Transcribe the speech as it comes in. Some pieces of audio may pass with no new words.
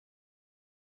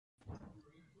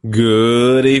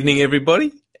Good evening,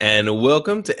 everybody, and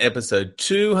welcome to episode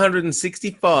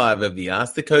 265 of the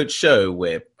Ask the Coach show,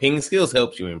 where Ping Skills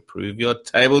helps you improve your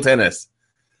table tennis.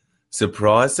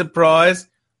 Surprise, surprise,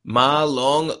 Ma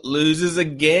Long loses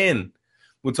again.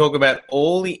 We'll talk about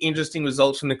all the interesting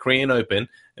results from the Korean Open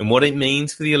and what it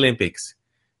means for the Olympics.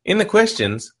 In the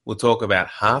questions, we'll talk about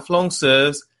half-long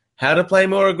serves, how to play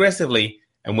more aggressively,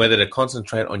 and whether to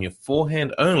concentrate on your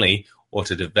forehand only or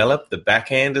to develop the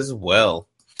backhand as well.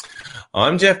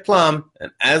 I'm Jeff Plum,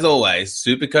 and as always,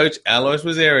 Super Coach Alois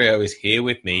Rosario is here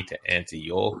with me to answer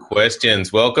your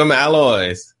questions. Welcome,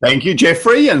 Alois. Thank you,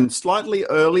 Jeffrey, and slightly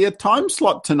earlier time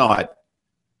slot tonight.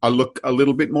 I look a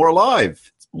little bit more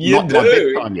alive. You Not my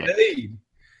bedtime yet. indeed.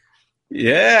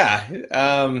 Yeah.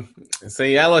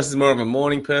 See, Alois is more of a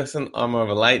morning person. I'm more of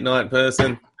a late night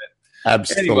person.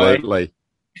 Absolutely.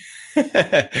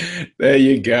 Anyway, there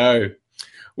you go.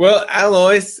 Well,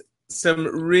 Alois, some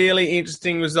really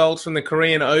interesting results from the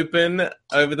Korean Open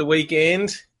over the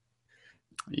weekend.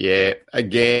 Yeah,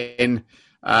 again,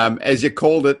 as you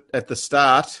called it at the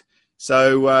start.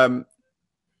 So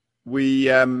we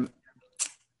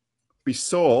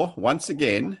saw once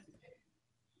again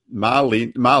Ma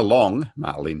Long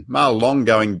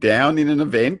going down in an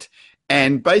event,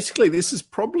 and basically this is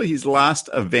probably his last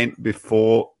event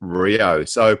before Rio.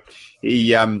 So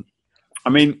he,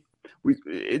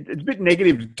 it's a bit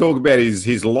negative to talk about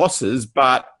his losses,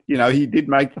 but, you know, he did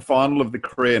make the final of the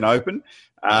Korean Open,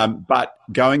 but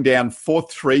going down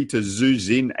 4-3 to Zhu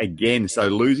Xin again, so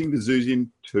losing to Zhu Xin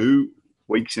 2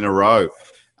 weeks in a row.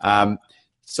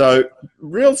 So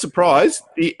real surprise.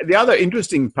 The other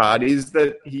interesting part is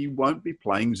that he won't be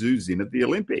playing Zhu Xin at the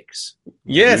Olympics.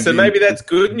 Yeah, so maybe that's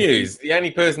good news. The only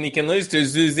person he can lose to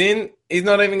is Zhu Xin. He's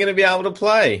not even going to be able to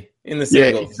play in the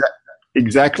singles. Yeah,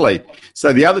 exactly.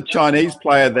 So the other Chinese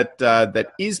player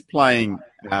that is playing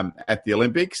at the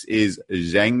Olympics is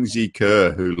Zhang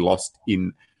Jike, who lost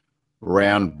in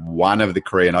round 1 of the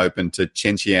Korean Open to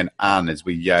Chen Qian-an, as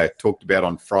we talked about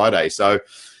on Friday. So,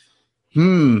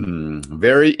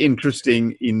 very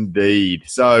interesting indeed.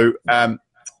 So, Zhu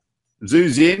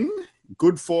Xin,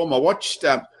 good form. I watched.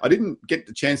 I didn't get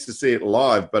the chance to see it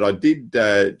live, but I did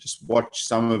just watch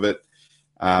some of it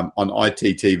on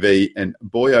ITTV, and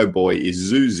boy, oh boy,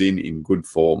 is Zhu Xin in good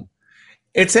form.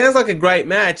 It sounds like a great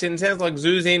match, and it sounds like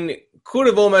Zhu Xin could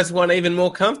have almost won even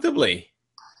more comfortably.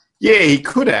 Yeah, he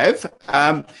could have.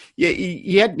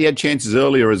 He had chances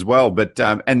earlier as well, but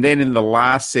and then in the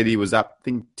last set he was up, I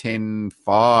think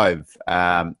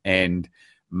 10-5, and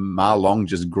Ma Long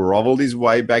just grovelled his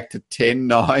way back to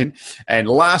 10-9. And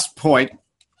last point,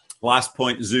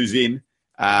 Zhu Xin.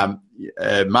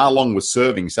 Ma Long was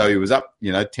serving, so he was up,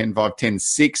 10-5,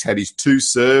 10-6, had his 2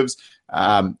 serves.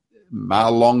 Ma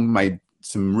Long made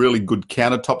some really good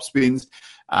countertop spins.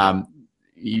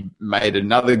 He made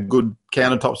another good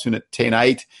countertop spin at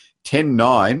 10-8,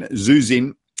 10-9. Zhu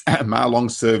Xin, Ma Long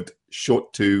served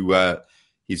short to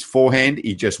his forehand.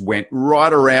 He just went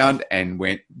right around and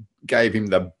gave him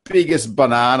the biggest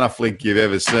banana flick you've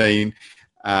ever seen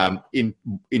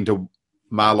into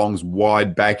Ma Long's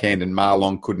wide backhand, and Ma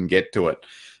Long couldn't get to it.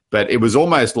 But it was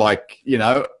almost like,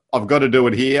 I've got to do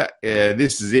it here.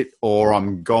 This is it, or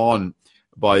I'm gone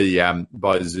by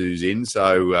Zhu Xin.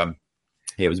 So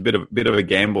it was a bit of a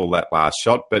gamble, that last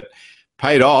shot, but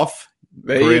paid off.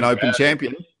 Korean Open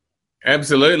champion.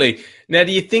 Absolutely. Now,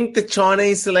 do you think the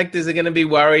Chinese selectors are going to be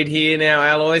worried here now,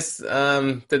 Alois,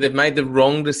 that they've made the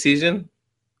wrong decision?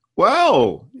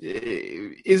 Well,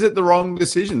 is it the wrong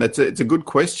decision? It's a good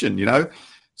question. Zhu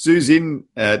Xin,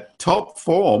 top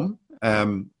form,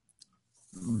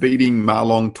 beating Ma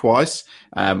Long twice,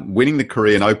 winning the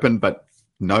Korean Open, but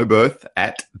no berth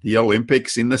at the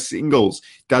Olympics in the singles.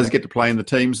 Does get to play in the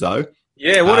teams, though.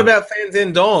 Yeah, what about Fan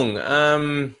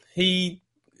Zhendong? He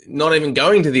not even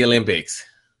going to the Olympics.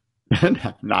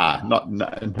 Not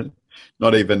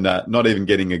even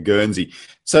getting a Guernsey.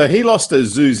 So he lost to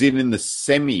Zhu Xin in the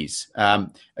semis.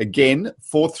 Again,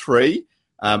 4-3,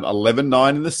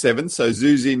 11-9 in the seventh. So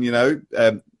Zhu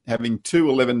Xin, having 2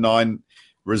 11-9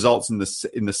 results in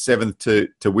the seventh to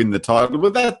win the title.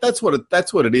 But that's what it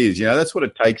is. That's what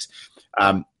it takes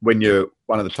when you're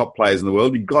one of the top players in the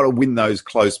world. You've got to win those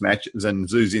close matches, and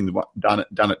Zhu Xin's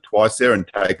done it twice there and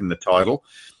taken the title.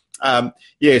 So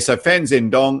Fan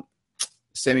Zhendong,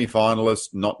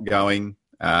 semi-finalist, not going.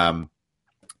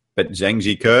 But Zhang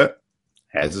Jike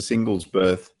has a singles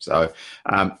berth. So,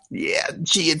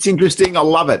 it's interesting. I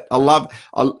love it.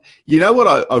 You know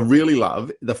what I really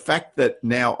love? The fact that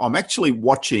now I'm actually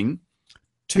watching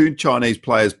 2 Chinese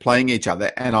players playing each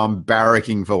other, and I'm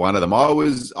barracking for one of them. I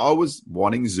was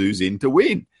wanting Zhu Xin to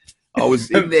win. I was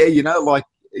in there,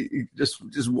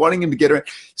 just wanting him to get around.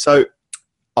 So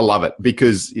I love it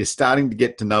because you're starting to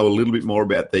get to know a little bit more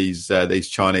about these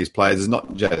Chinese players. It's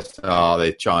not just,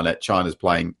 they're China's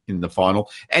playing in the final.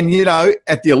 And,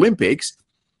 at the Olympics,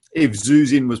 if Zhu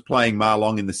Xin was playing Ma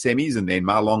Long in the semis and then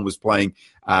Ma Long was playing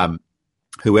Fan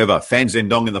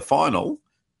Zhendong in the final,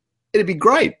 it'd be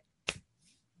great.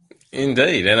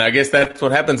 Indeed. And I guess that's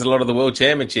what happens at a lot of the World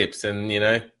Championships. And,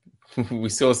 we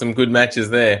saw some good matches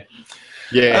there.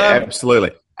 Yeah,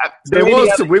 absolutely. There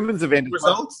was the women's event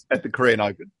results at the Korean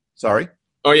Open. Sorry.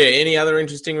 Oh, yeah. Any other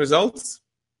interesting results?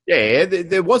 Yeah,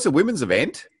 there was a women's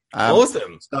event.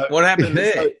 Awesome. So, what happened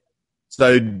there?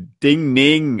 So Ding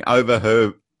Ning over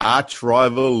her arch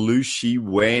rival Lu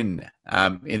Shiwen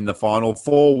in the final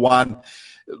 4-1.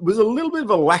 It was a little bit of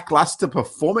a lackluster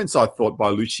performance, I thought, by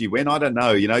Lu Shiwen. I don't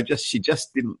know, she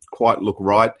just didn't quite look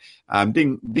right.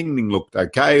 Ding Ning looked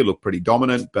okay, looked pretty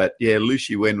dominant, but yeah, Lu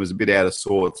Shiwen was a bit out of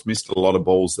sorts, missed a lot of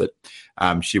balls that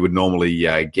she would normally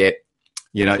get.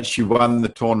 She won the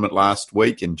tournament last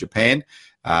week in Japan,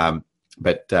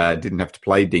 but didn't have to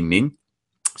play Ding Ning.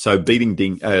 So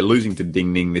losing to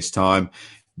Ding Ning this time.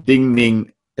 Ding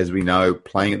Ning, as we know,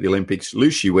 playing at the Olympics. Lu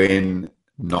Shiwen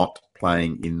not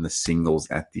playing in the singles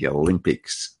at the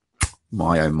Olympics.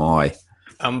 My, oh my.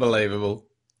 Unbelievable.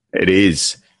 It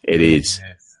is. Yes.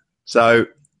 So,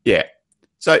 yeah.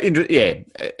 So,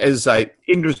 as I say,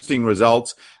 interesting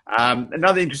results.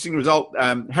 Another interesting result,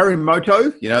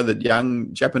 Harimoto, the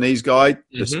young Japanese guy,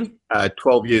 just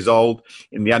 12 years old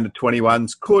in the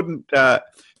under-21s,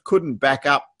 couldn't back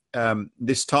up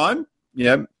this time. He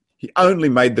only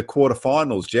made the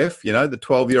quarterfinals, Jeff, the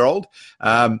 12-year-old.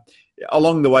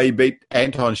 Along the way, he beat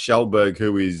Anton Schellberg,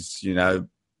 who is,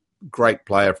 great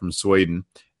player from Sweden,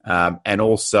 and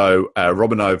also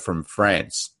Robinov from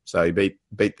France. So he beat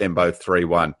them both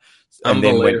 3-1. And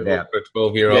then went out for a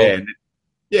 12-year-old.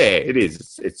 Yeah, it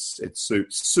is. It's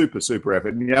super, super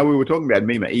effort. And, we were talking about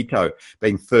Mima Ito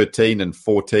being 13 and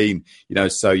 14,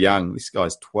 so young. This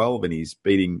guy's 12 and he's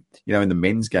beating, in the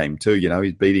men's game too,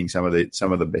 he's beating some of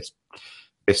the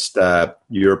best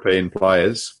European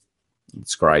players.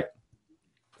 It's great.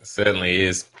 It certainly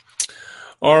is.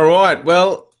 All right.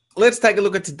 Well, let's take a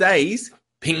look at today's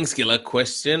Pingskiller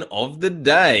question of the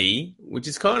day, which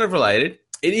is kind of related.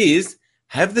 It is,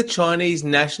 have the Chinese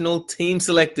national team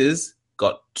selectors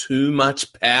got too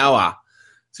much power?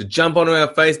 So jump onto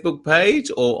our Facebook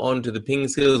page or onto the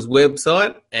Pingskills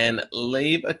website and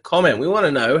leave a comment. We want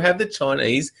to know, have the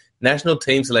Chinese national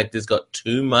team selectors got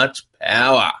too much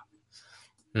power?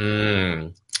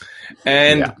 And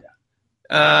the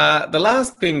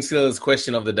last Pingskills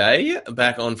question of the day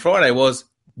back on Friday was,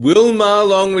 will Ma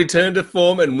Long return to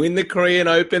form and win the Korean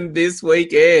Open this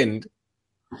weekend?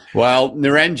 Well,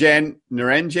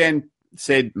 Naranjan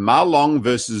said Ma Long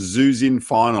versus Zhu Xin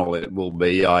final it will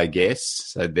be, I guess.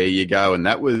 So there you go. And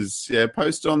that was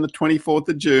posted on the 24th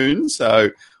of June. So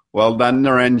well done,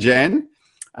 Naranjan.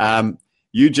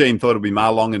 Eugene thought it would be Ma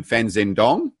Long and Fan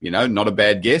Zhendong. Not a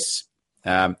bad guess.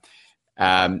 Naranjan,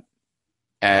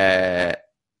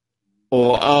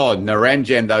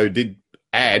 though, did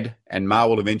add, and Ma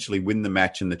will eventually win the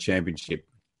match in the championship.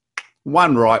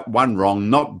 One right, one wrong.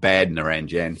 Not bad,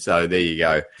 Naranjan. So there you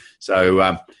go.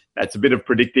 So that's a bit of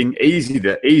predicting.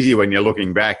 Easy when you're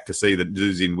looking back to see that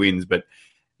Zhu Xin wins. But,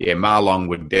 yeah, Ma Long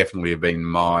would definitely have been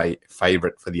my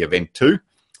favourite for the event too.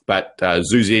 But Zhu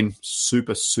Xin,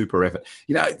 super, super effort.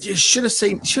 You should have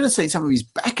seen some of his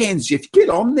backhands, Jeff. Get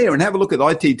on there and have a look at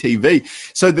ITTV.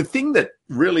 So the thing that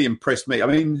really impressed me, I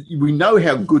mean, we know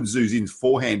how good Zhu Xin's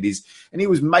forehand is, and he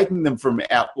was making them from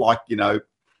out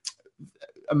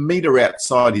a metre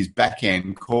outside his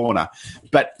backhand corner.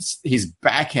 But his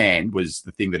backhand was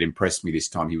the thing that impressed me this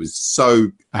time. He was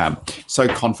so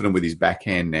confident with his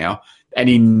backhand now, and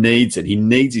he needs it. He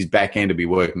needs his backhand to be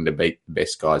working to beat the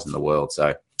best guys in the world.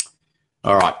 So,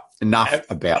 all right, enough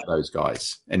about those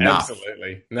guys. Enough.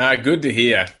 Absolutely. No, good to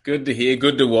hear. Good to hear.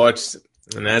 Good to watch.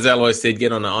 And as Alois said,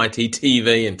 get on the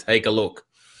ITTV and take a look.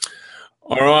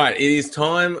 All right, it is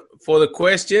time for the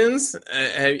questions.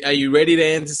 Are you ready to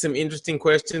answer some interesting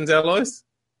questions, Alois?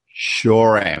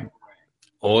 Sure am.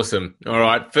 Awesome. All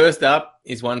right, first up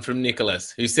is one from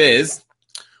Nicholas, who says,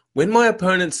 when my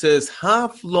opponent serves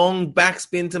half-long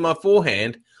backspin to my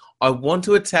forehand, I want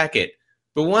to attack it.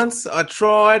 But once I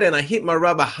tried and I hit my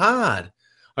rubber hard.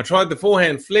 I tried the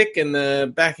forehand flick and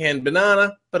the backhand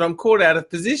banana, but I'm caught out of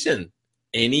position.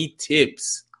 Any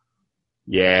tips?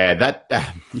 Yeah,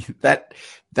 that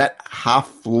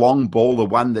half long ball, the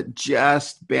one that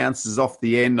just bounces off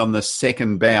the end on the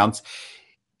second bounce,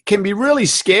 can be really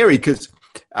scary because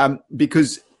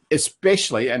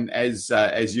especially, and as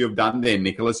you have done there,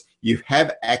 Nicholas, you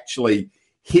have actually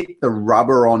hit the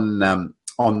rubber on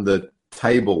the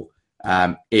table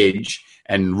edge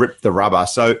and rip the rubber.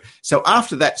 So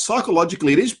after that,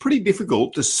 psychologically, it is pretty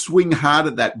difficult to swing hard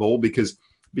at that ball because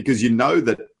you know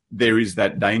that there is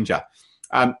that danger.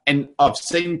 And I've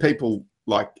seen people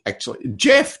actually,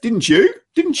 Jeff, didn't you?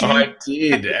 I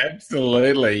did,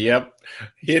 absolutely. Yep.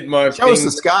 Hit my Show us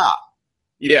the scar.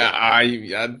 Yeah,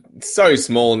 I'm so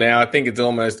small now. I think it's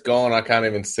almost gone. I can't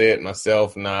even see it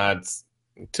myself. No, it's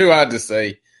too hard to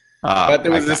see. But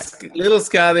there was a little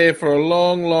scar there for a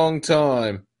long, long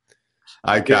time.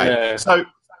 Okay. Yeah.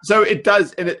 So it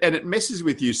does, and it messes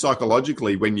with you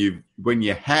psychologically when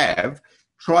you have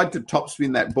tried to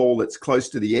topspin that ball that's close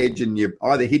to the edge, and you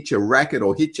either hit your racket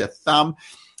or hit your thumb.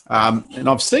 And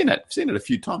I've seen it a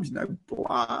few times.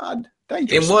 Blood.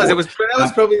 Dangerous. It was. That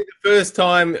was probably the first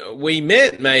time we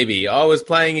met. Maybe I was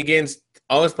playing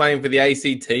for the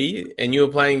ACT, and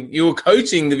you were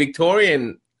coaching the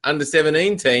Victorian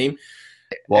under-17 team.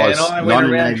 And I went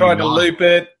around, tried to loop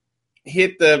it,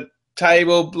 hit the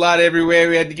table, blood everywhere.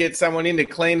 We had to get someone in to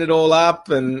clean it all up,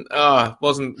 and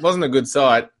wasn't a good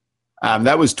sight.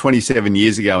 That was 27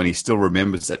 years ago, and he still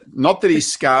remembers it. Not that he's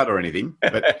scarred or anything,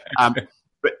 but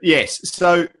yes.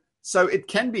 So it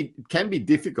can be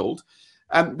difficult.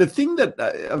 The thing that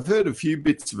I've heard a few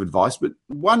bits of advice, but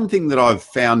one thing that I've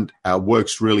found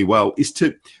works really well is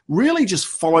to really just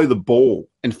follow the ball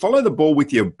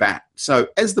with your bat. So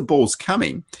as the ball's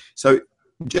coming, so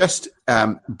just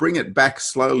bring it back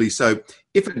slowly. So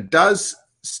if it does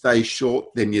stay short,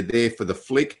 then you're there for the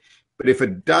flick. But if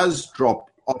it does drop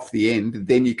off the end,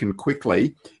 then you can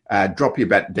quickly drop your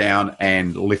bat down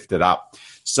and lift it up.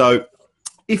 So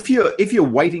if you're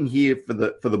waiting here for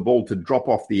the ball to drop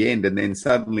off the end and then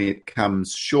suddenly it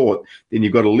comes short, then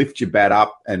you've got to lift your bat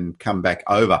up and come back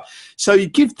over. So you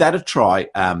give that a try,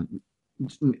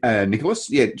 Nicholas.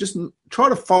 Yeah, just try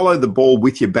to follow the ball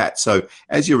with your bat. So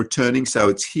as you're returning, so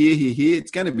it's here,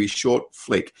 it's going to be short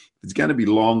flick. If it's going to be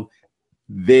long,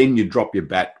 then you drop your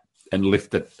bat and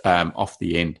lift it off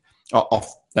the end, up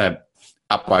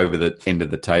over the end of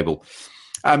the table.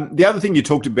 The other thing you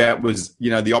talked about was,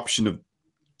 the option of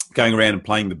going around and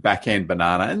playing the backhand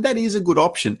banana, and that is a good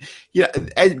option. Yeah,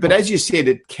 but as you said,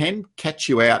 it can catch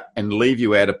you out and leave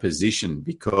you out of position,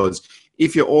 because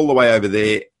if you're all the way over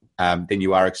there, then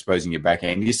you are exposing your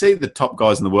backhand. You see the top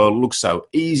guys in the world look so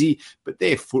easy, but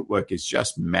their footwork is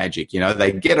just magic.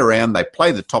 They get around, they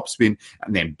play the top spin,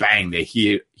 and then bang, they're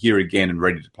here again and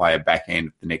ready to play a backhand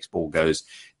if the next ball goes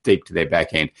deep to their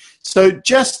backhand. So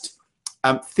just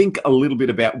think a little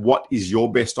bit about what is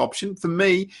your best option. For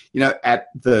me, at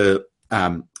the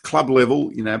club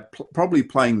level, probably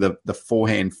playing the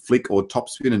forehand flick or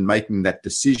topspin and making that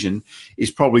decision is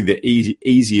probably the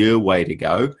easier way to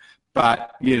go.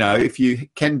 But, if you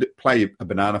can play a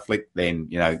banana flick, then,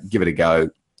 give it a go,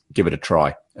 give it a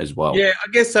try as well. Yeah,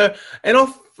 I guess so. And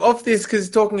off this, because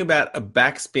talking about a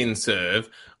backspin serve,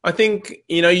 I think,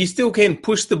 you still can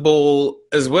push the ball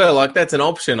as well. Like, that's an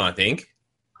option, I think.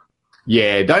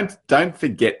 Yeah, don't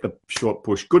forget the short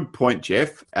push. Good point,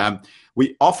 Jeff.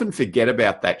 We often forget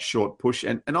about that short push,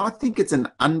 and I think it's an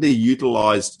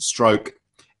underutilized stroke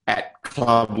at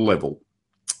club level.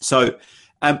 So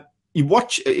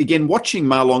watching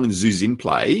Ma Long and Zhu Xin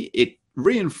play, it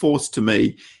reinforced to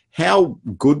me how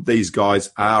good these guys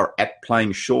are at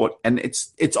playing short, and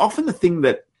it's often the thing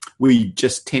that we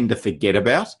just tend to forget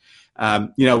about.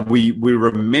 We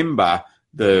remember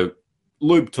the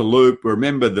loop to loop.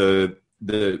 Remember the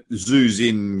Zhu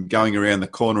Xin going around the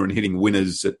corner and hitting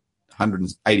winners at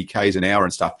 180 k's an hour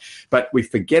and stuff. But we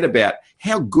forget about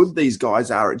how good these guys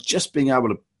are at just being able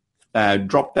to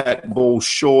drop that ball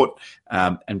short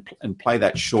and play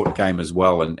that short game as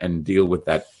well and deal with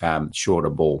that shorter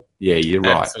ball. Yeah, you're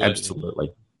right.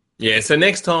 Absolutely. Yeah, so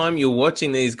next time you're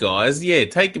watching these guys,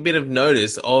 take a bit of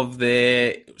notice of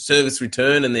their service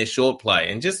return and their short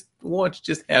play and just watch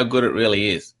just how good it really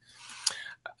is.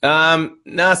 Now,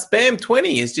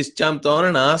 Spam20 has just jumped on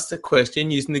and asked a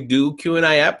question using the Google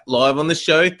Q&A app live on the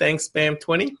show. Thanks,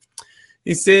 Spam20.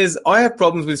 He says, I have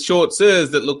problems with short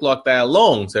serves that look like they are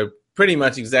long, so pretty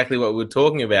much exactly what we were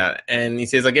talking about. And he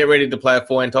says, I get ready to play a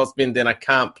forehand topspin, then I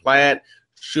can't play it.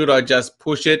 Should I just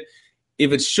push it?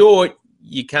 If it's short,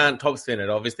 you can't topspin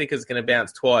it, obviously, because it's going to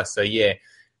bounce twice. So,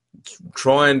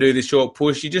 try and do the short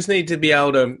push. You just need to be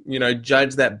able to,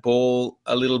 judge that ball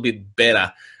a little bit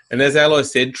better. And as Alois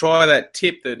said, try that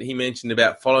tip that he mentioned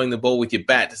about following the ball with your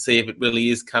bat to see if it really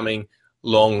is coming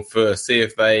long first. See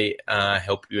if they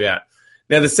help you out.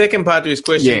 Now, the second part to his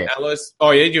question, Alois.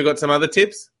 Oh, yeah, you got some other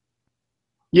tips?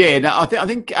 Yeah, no, I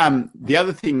think the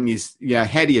other thing is,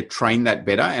 how do you train that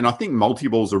better? And I think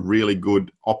multi-ball's a really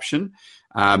good option.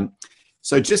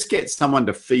 So just get someone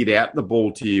to feed out the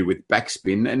ball to you with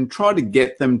backspin and try to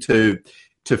get them to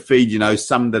feed,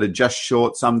 some that are just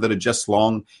short, some that are just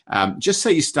long, just so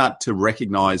you start to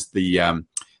recognize the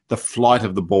flight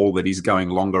of the ball that is going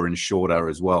longer and shorter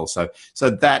as well. So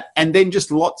that, and then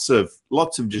just lots of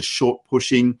just short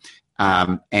pushing,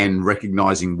 and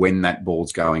recognizing when that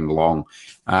ball's going long,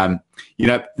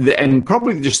 and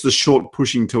probably just the short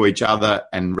pushing to each other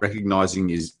and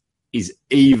recognizing is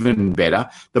even better.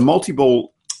 The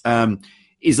multi-ball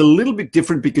is a little bit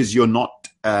different because you're not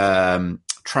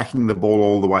tracking the ball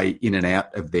all the way in and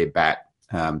out of their bat.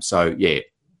 So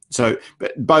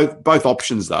but both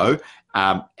options though.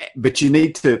 But you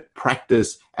need to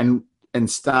practice and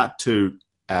start to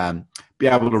be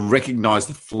able to recognize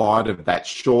the flight of that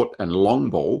short and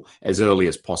long ball as early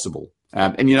as possible.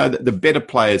 And the better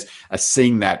players are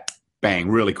seeing that bang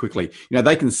really quickly.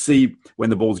 They can see when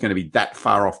the ball's going to be that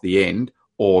far off the end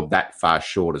or that far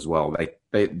short as well.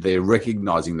 They're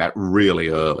recognizing that really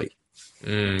early.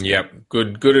 Yep,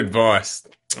 good advice.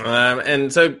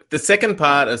 And so the second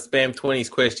part of Spam 20's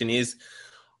question is,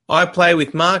 I play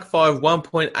with Mark 5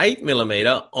 1.8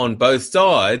 millimeter on both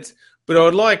sides, but I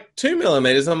would like 2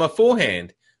 millimeters on my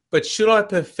forehand. But should I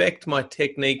perfect my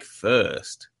technique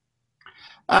first?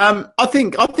 I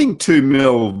think 2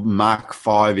 mil Mark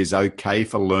 5 is okay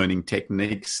for learning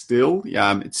techniques still.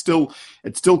 It's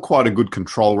still quite a good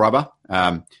control rubber.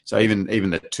 So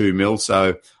even at 2 mil.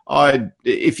 So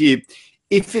if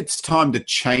it's time to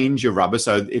change your rubber,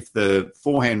 so if the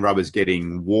forehand rubber is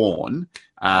getting worn,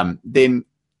 then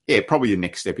probably your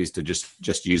next step is to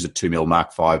just use a 2 mil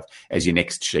Mark 5 as your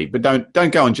next sheet. But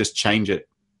don't go and just change it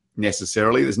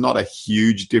necessarily. There's not a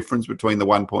huge difference between the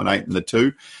 1.8 and the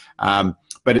 2.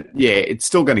 But it's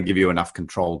still going to give you enough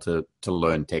control to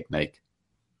learn technique.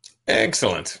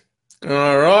 Excellent.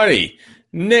 All righty.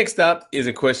 Next up is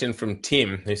a question from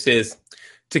Tim, who says,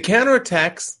 to counter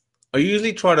attacks, I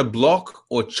usually try to block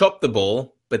or chop the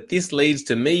ball, but this leads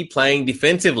to me playing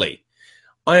defensively.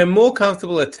 I am more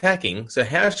comfortable attacking, so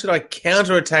how should I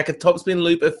counter-attack a topspin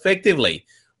loop effectively?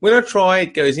 When I try,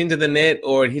 it goes into the net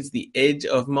or it hits the edge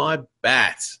of my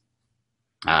bat.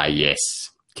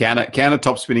 Yes. Counter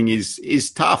topspinning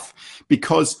is tough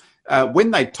because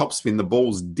when they topspin, the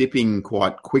ball's dipping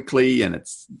quite quickly and it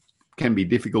can be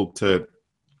difficult to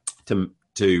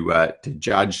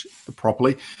judge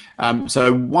properly.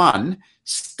 So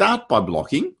start by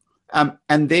blocking,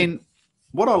 and then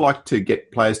what I like to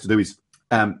get players to do is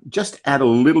just add a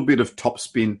little bit of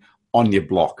topspin on your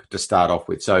block to start off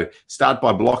with. So start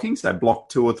by blocking, so block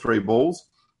 2 or 3 balls,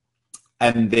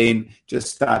 and then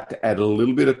just start to add a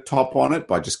little bit of top on it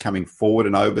by just coming forward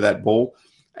and over that ball.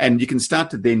 And you can start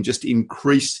to then just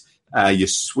increase your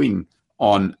swing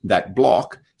on that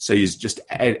block. So you're just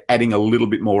adding a little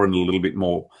bit more and a little bit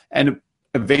more. And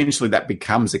eventually that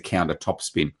becomes a counter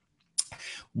topspin.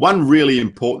 One really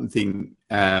important thing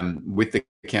with the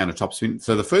counter topspin,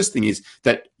 so the first thing is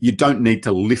that you don't need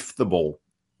to lift the ball.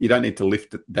 You don't need to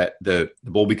lift the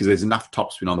ball because there's enough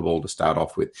topspin on the ball to start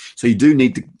off with. So you do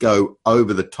need to go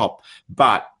over the top.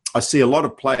 But I see a lot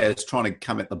of players trying to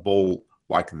come at the ball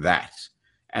like that.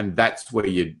 And that's where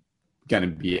you're going to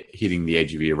be hitting the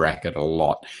edge of your racket a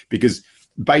lot, because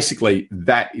basically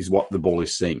that is what the ball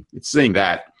is seeing. It's seeing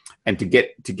that. And to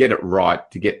get it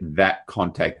right, to get that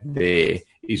contact there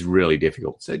is really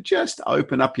difficult. So just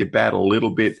open up your bat a little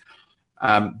bit,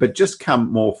 but just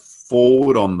come more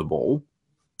forward on the ball.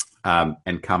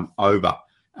 And come over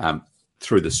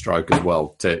through the stroke as well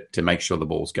to make sure the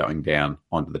ball's going down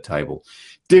onto the table.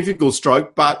 Difficult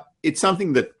stroke, but it's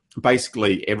something that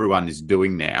basically everyone is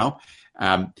doing now.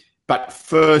 But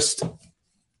first,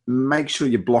 make sure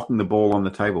you're blocking the ball on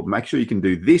the table. Make sure you can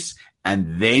do this,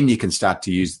 and then you can start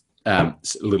to use a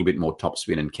little bit more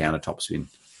topspin and counter topspin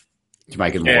to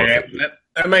make it more effective.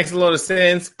 That makes a lot of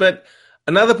sense, but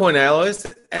another point, Alois,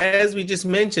 as we just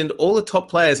mentioned, all the top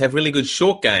players have really good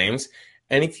short games.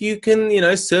 And if you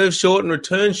can, serve short and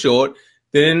return short,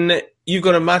 then you've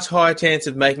got a much higher chance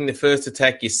of making the first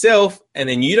attack yourself. And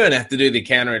then you don't have to do the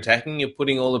counter-attacking. You're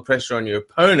putting all the pressure on your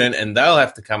opponent, and they'll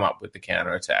have to come up with the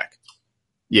counter-attack.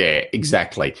 Yeah,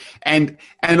 exactly. And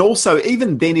also,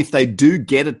 even then, if they do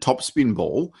get a topspin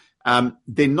ball,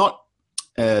 they're not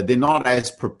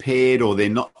as prepared, or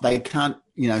they can't,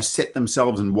 set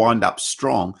themselves and wind up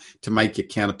strong to make your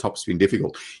counter topspin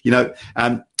difficult. If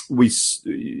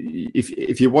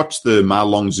you watch the Ma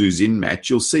Long Zhu Xin match,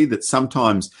 you'll see that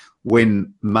sometimes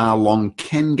when Ma Long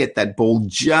can get that ball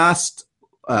just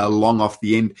long off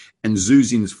the end, and Zhu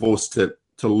Xin's forced to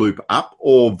loop up,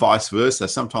 or vice versa.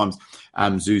 Sometimes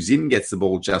Zhu Xin gets the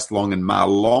ball just long and Ma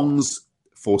Long's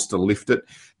forced to lift it.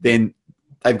 Then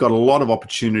they've got a lot of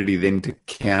opportunity then to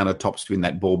counter topspin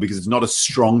that ball because it's not a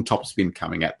strong topspin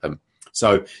coming at them.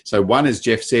 So one, as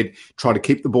Jeff said, try to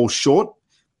keep the ball short,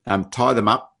 tie them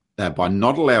up by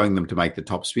not allowing them to make the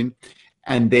topspin.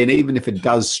 And then even if it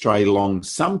does stray long,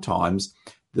 sometimes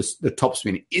the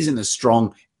topspin isn't as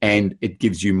strong and it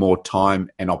gives you more time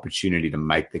and opportunity to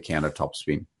make the counter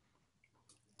topspin.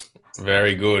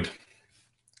 Very good.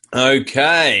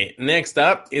 Okay, next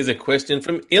up is a question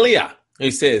from Ilya,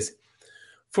 who says,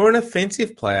 for an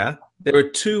offensive player, there are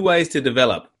two ways to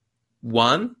develop.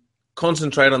 One,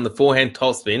 concentrate on the forehand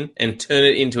topspin and turn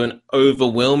it into an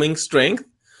overwhelming strength.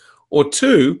 Or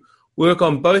two, work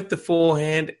on both the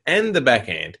forehand and the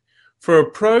backhand. For a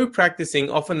pro practicing,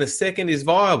 often the second is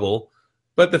viable,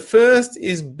 but the first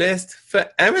is best for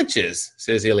amateurs,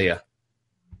 says Ilya.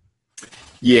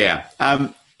 Yeah,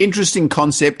 interesting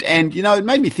concept. And, it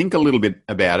made me think a little bit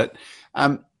about it.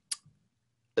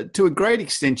 To a great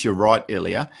extent, you're right,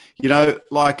 Ilya.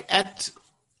 Like at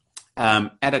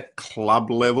a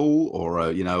club level or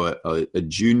a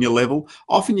junior level,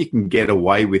 often you can get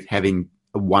away with having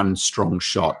one strong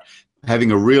shot.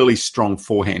 Having a really strong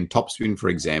forehand topspin, for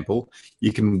example,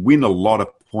 you can win a lot of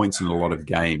points in a lot of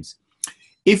games.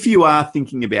 If you are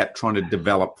thinking about trying to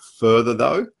develop further,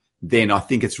 though, then I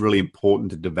think it's really important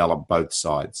to develop both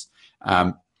sides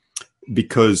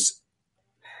because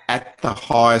at the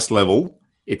highest level,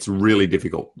 it's really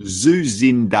difficult. Zhu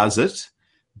Xin does it,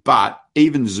 but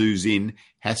even Zhu Xin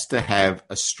has to have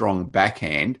a strong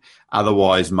backhand.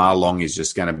 Otherwise, Ma Long is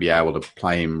just going to be able to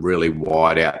play him really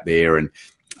wide out there. And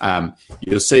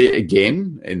you'll see it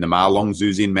again in the Ma Long Zhu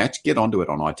Xin match. Get onto it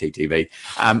on ITTV.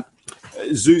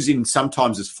 Zhu Xin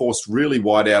sometimes is forced really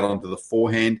wide out onto the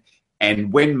forehand.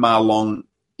 And when Ma Long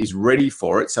is ready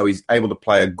for it, so he's able to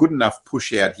play a good enough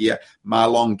push out here, Ma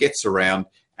Long gets around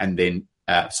and then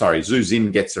Zhu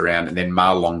Xin gets around and then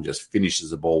Ma Long just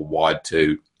finishes the ball wide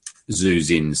to Zhu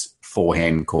Xin's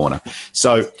forehand corner.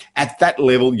 So at that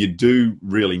level, you do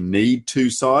really need two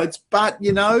sides, but,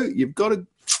 you've got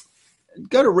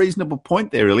a reasonable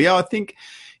point there, really. I think,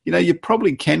 you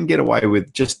probably can get away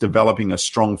with just developing a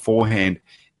strong forehand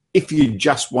if you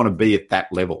just want to be at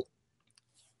that level.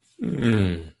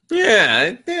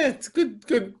 Yeah, it's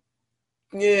good.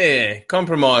 Yeah,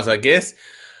 compromise, I guess.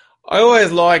 I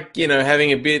always like,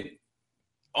 having a bit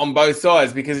on both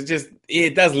sides because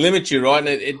it does limit you, right? And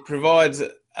it provides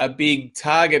a big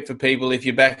target for people if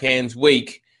your backhand's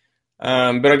weak.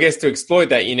 But I guess to exploit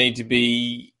that, you need to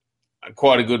be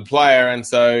quite a good player. And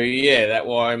so, yeah, that's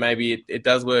why maybe it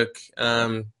does work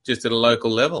just at a local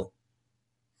level.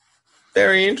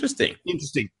 Very interesting.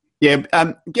 Interesting.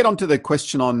 Yeah, get onto the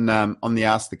question on the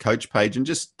Ask the Coach page and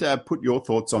just put your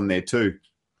thoughts on there too.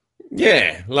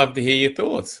 Yeah, love to hear your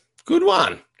thoughts. Good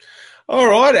one. All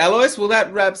right, Alois. Well,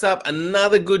 that wraps up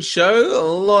another good show. A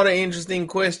lot of interesting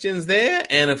questions there.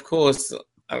 And, of course,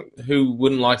 who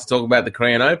wouldn't like to talk about the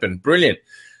Korean Open? Brilliant.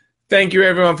 Thank you,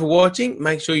 everyone, for watching.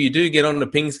 Make sure you do get on to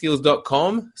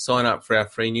pingskills.com. Sign up for our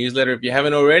free newsletter if you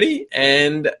haven't already.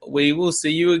 And we will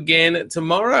see you again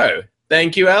tomorrow.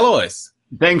 Thank you, Alois.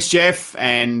 Thanks, Jeff,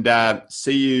 and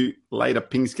see you later,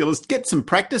 Ping Skillers. Get some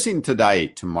practice in today,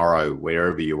 tomorrow,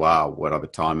 wherever you are, whatever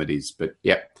time it is. But,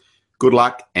 good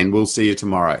luck, and we'll see you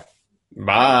tomorrow.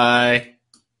 Bye.